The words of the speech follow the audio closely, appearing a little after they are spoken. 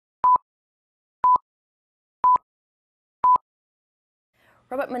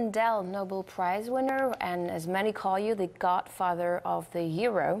Robert Mundell, Nobel Prize winner, and as many call you, the godfather of the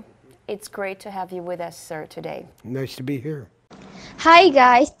euro. It's great to have you with us, sir, today. Nice to be here. Hi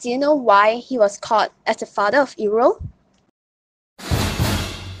guys, do you know why he was called as the father of euro?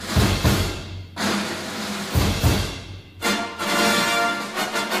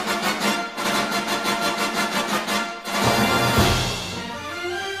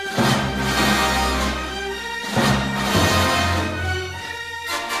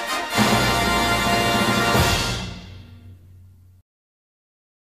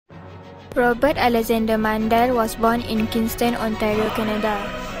 Robert Alexander Mundell was born in Kingston, Ontario, Canada.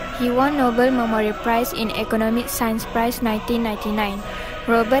 He won Nobel Memorial Prize in Economics Science Prize 1999.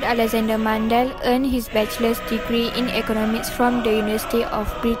 Robert Alexander Mundell earned his bachelor's degree in economics from the University of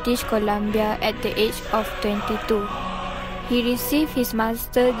British Columbia at the age of 22. He received his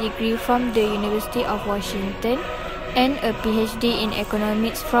master's degree from the University of Washington and a PhD in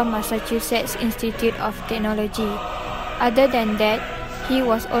economics from Massachusetts Institute of Technology. Other than that, he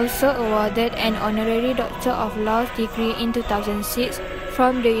was also awarded an honorary Doctor of Laws degree in 2006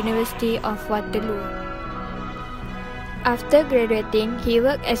 from the University of Waterloo. After graduating, he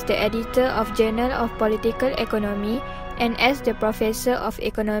worked as the editor of Journal of Political Economy and as the professor of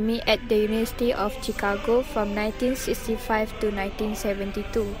economy at the University of Chicago from 1965 to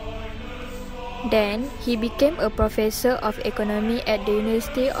 1972. Then, he became a professor of economy at the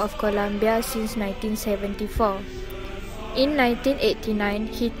University of Columbia since 1974. In 1989,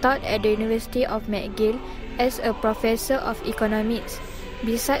 he taught at the University of McGill as a professor of economics.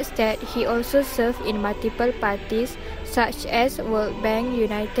 Besides that, he also served in multiple parties such as World Bank,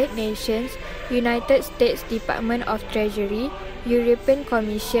 United Nations, United States Department of Treasury, European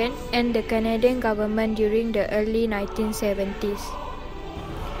Commission, and the Canadian government during the early 1970s.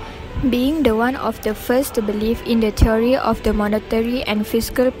 Being the one of the first to believe in the theory of the monetary and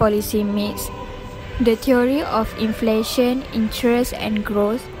fiscal policy mix, the theory of inflation, interest, and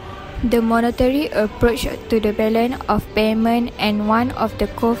growth, the monetary approach to the balance of payment, and one of the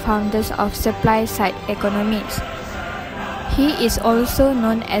co-founders of supply-side economics. He is also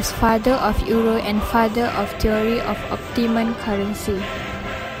known as father of euro and father of theory of optimum currency.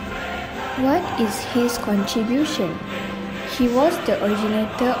 What is his contribution? He was the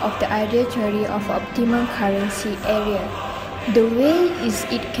originator of the ideal theory of optimum currency area. The way is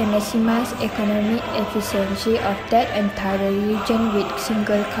it can maximize economic efficiency of that entire region with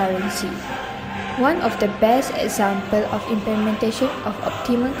single currency. One of the best examples of implementation of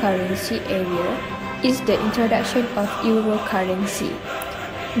optimum currency area is the introduction of euro currency.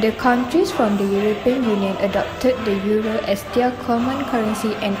 The countries from the European Union adopted the euro as their common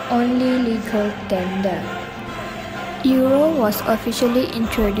currency and only legal tender. Euro was officially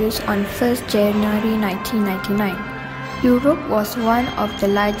introduced on 1st January 1999. Europe was one of the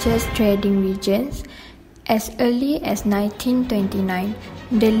largest trading regions. As early as 1929,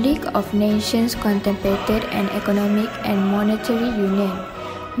 the League of Nations contemplated an economic and monetary union,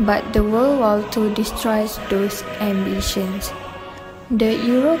 but the World War II destroys those ambitions. The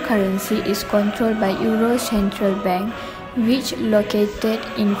euro currency is controlled by Euro Central Bank, which located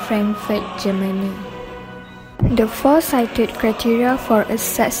in Frankfurt, Germany. The four cited criteria for a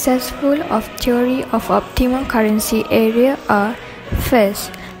successful theory of optimum currency area are: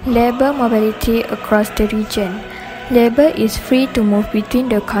 first, labor mobility across the region. Labor is free to move between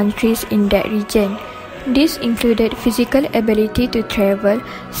the countries in that region. This included physical ability to travel,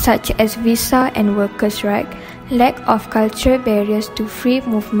 such as visa and workers' rights, lack of cultural barriers to free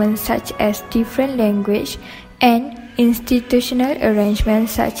movement such as different language, and institutional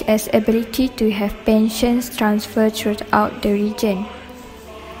arrangements such as ability to have pensions transferred throughout the region.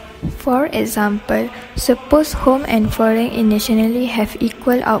 For example, suppose home and foreign initially have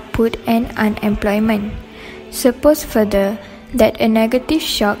equal output and unemployment. Suppose further that a negative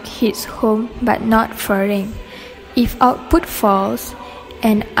shock hits home but not foreign. If output falls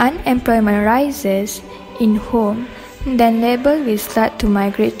and unemployment rises in home, then labor will start to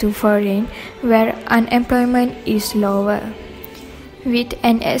migrate to foreign, where unemployment is lower. With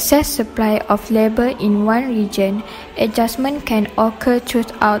an excess supply of labor in one region, adjustment can occur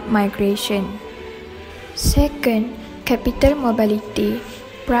throughout migration. Second, capital mobility,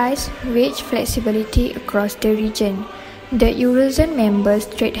 price, wage flexibility across the region. The Eurozone members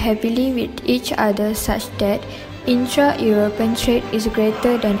trade heavily with each other such that intra-European trade is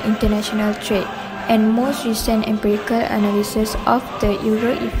greater than international trade, and most recent empirical analysis of the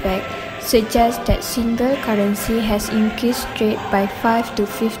euro effect suggests that single currency has increased trade by 5 to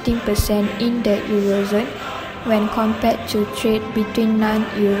 15% in the Eurozone when compared to trade between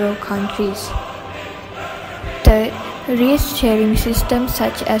non-euro countries. Third, risk-sharing systems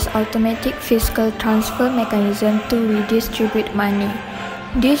such as automatic fiscal transfer mechanism to redistribute money.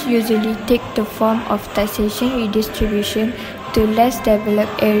 This usually take the form of taxation redistribution to less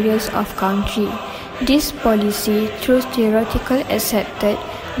developed areas of country. This policy, though theoretically accepted,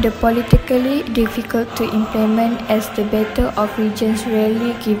 the politically difficult to implement as the better off regions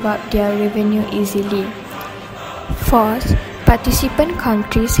rarely give up their revenue easily. Fourth, participant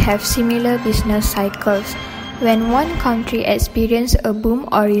countries have similar business cycles. When one country experiences a boom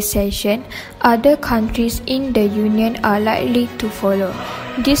or recession, other countries in the Union are likely to follow.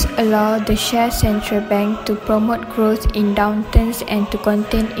 This allows the shared central bank to promote growth in downturns and to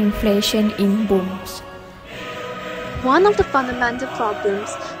contain inflation in booms. One of the fundamental problems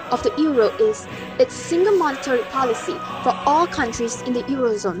of the euro is its single monetary policy for all countries in the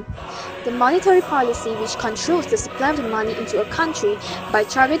eurozone. The monetary policy which controls the supply of the money into a country by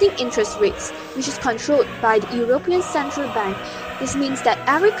targeting interest rates, which is controlled by the European Central Bank. This means that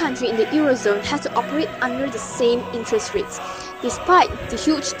every country in the eurozone has to operate under the same interest rates, despite the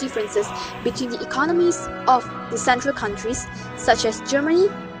huge differences between the economies of the central countries, such as Germany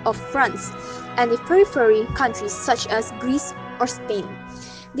or France, and the periphery countries such as Greece or Spain.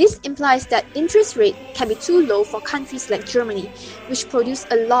 This implies that interest rate can be too low for countries like Germany, which produce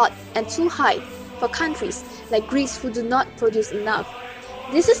a lot, and too high for countries like Greece who do not produce enough.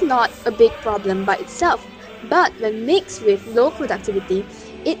 This is not a big problem by itself, but when mixed with low productivity,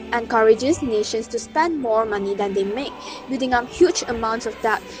 it encourages nations to spend more money than they make, building up huge amounts of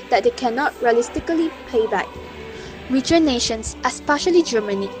debt that they cannot realistically pay back. Richer nations, especially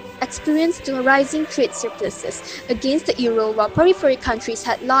Germany, experienced rising trade surpluses against the euro, while periphery countries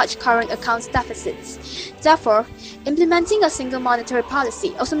had large current accounts deficits. Therefore, implementing a single monetary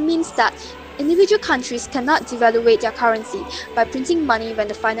policy also means that individual countries cannot devalue their currency by printing money when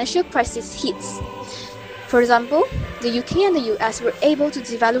the financial crisis hits. For example, the UK and the US were able to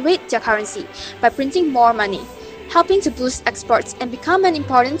devalue their currency by printing more money, helping to boost exports and become an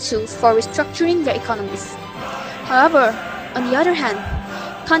important tool for restructuring their economies. However, on the other hand,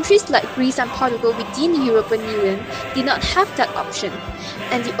 countries like Greece and Portugal within the European Union did not have that option,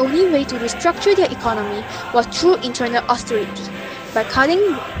 and the only way to restructure their economy was through internal austerity, by cutting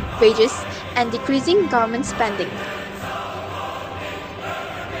wages and decreasing government spending.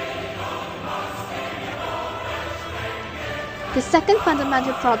 The second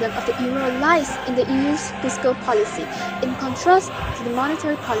fundamental problem of the euro lies in the EU's fiscal policy, in contrast to the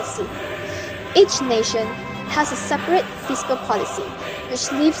monetary policy. Each nation has a separate fiscal policy,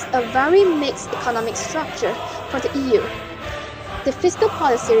 which leaves a very mixed economic structure for the EU. The fiscal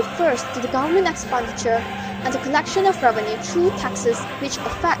policy refers to the government expenditure and the collection of revenue through taxes which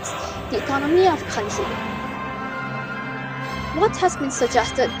affects the economy of a country. What has been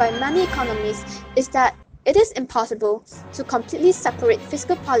suggested by many economists is that it is impossible to completely separate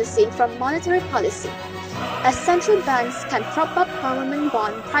fiscal policy from monetary policy, as central banks can prop up government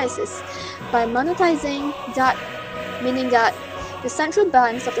bond prices by monetizing debt, meaning that the central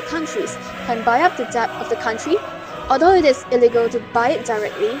banks of the countries can buy up the debt of the country, although it is illegal to buy it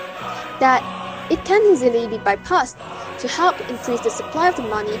directly, that it can easily be bypassed to help increase the supply of the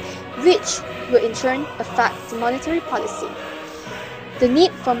money, which will in turn affect the monetary policy. The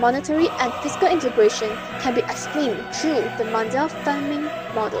need for monetary and fiscal integration can be explained through the Mundell-Fleming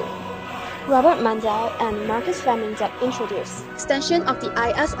model. Robert Mundell and Marcus Fleming that introduced Extension of the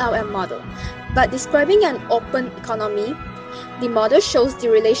ISLM model. By describing an open economy, the model shows the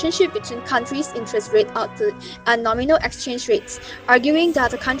relationship between countries' interest rate output and nominal exchange rates, arguing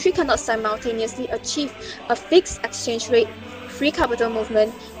that a country cannot simultaneously achieve a fixed exchange rate, free capital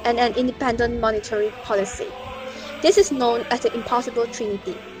movement, and an independent monetary policy. This is known as the impossible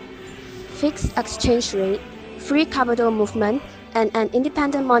trinity: fixed exchange rate, free capital movement, and an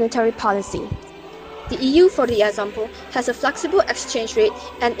independent monetary policy. The EU, for the example, has a flexible exchange rate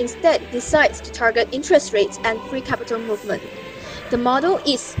and instead decides to target interest rates and free capital movement. The model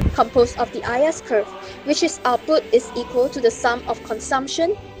is composed of the IS curve, which its output is equal to the sum of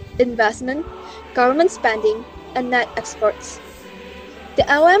consumption, investment, government spending, and net exports. The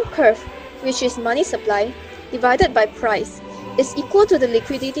LM curve, which is money supply, divided by price, is equal to the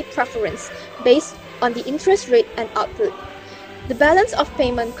liquidity preference based on the interest rate and output. The balance of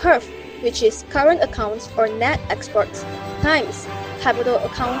payment curve, which is current accounts or net exports, times capital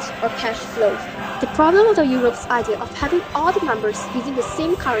accounts or cash flows. The problem of the Europe's idea of having all the members using the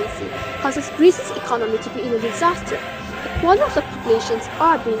same currency causes Greece's economy to be in a disaster. A quarter of the populations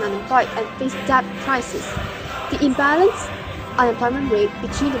are being unemployed and face debt crisis. The imbalanced unemployment rate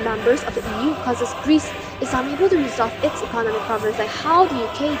between the members of the EU causes Greece is unable to resolve its economic problems like how the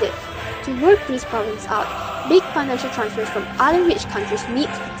UK did. To work Greece's problems out, big financial transfers from other rich countries need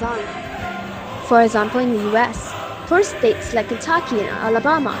to be done. For example, in the US, poor states like Kentucky and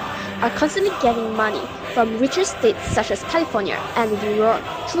Alabama are constantly getting money from richer states such as California and New York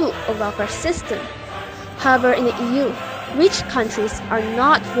through a welfare system. However, in the EU, rich countries are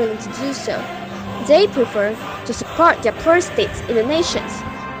not willing to do so. They prefer to support their poor states in the nations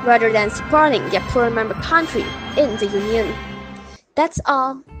rather than supporting their poor member country in the Union. That's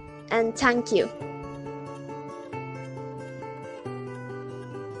all, and thank you.